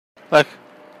Look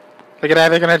at that.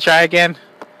 They're gonna try again.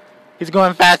 He's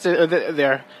going faster.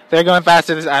 They're going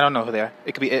faster. I don't know who they are.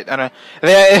 It could be it. I don't know.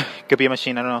 It could be a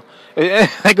machine. I don't know.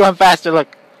 They're going faster.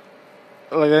 Look,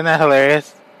 isn't that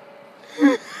hilarious?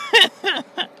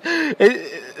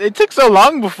 It took so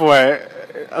long before.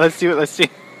 Let's see.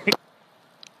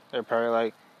 They're probably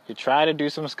like, you try to do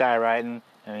some skywriting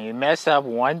and you mess up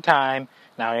one time.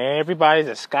 Now everybody's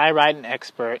a skywriting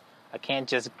expert. I can't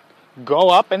just go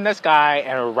up in the sky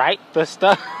and write the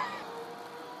stuff.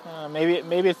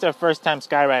 Maybe it's their first time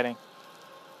skywriting.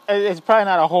 It's probably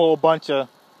not a whole bunch of.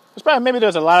 Maybe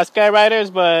there's a lot of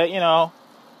skywriters, but you know,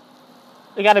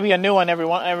 there got to be a new one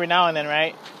every now and then,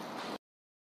 right?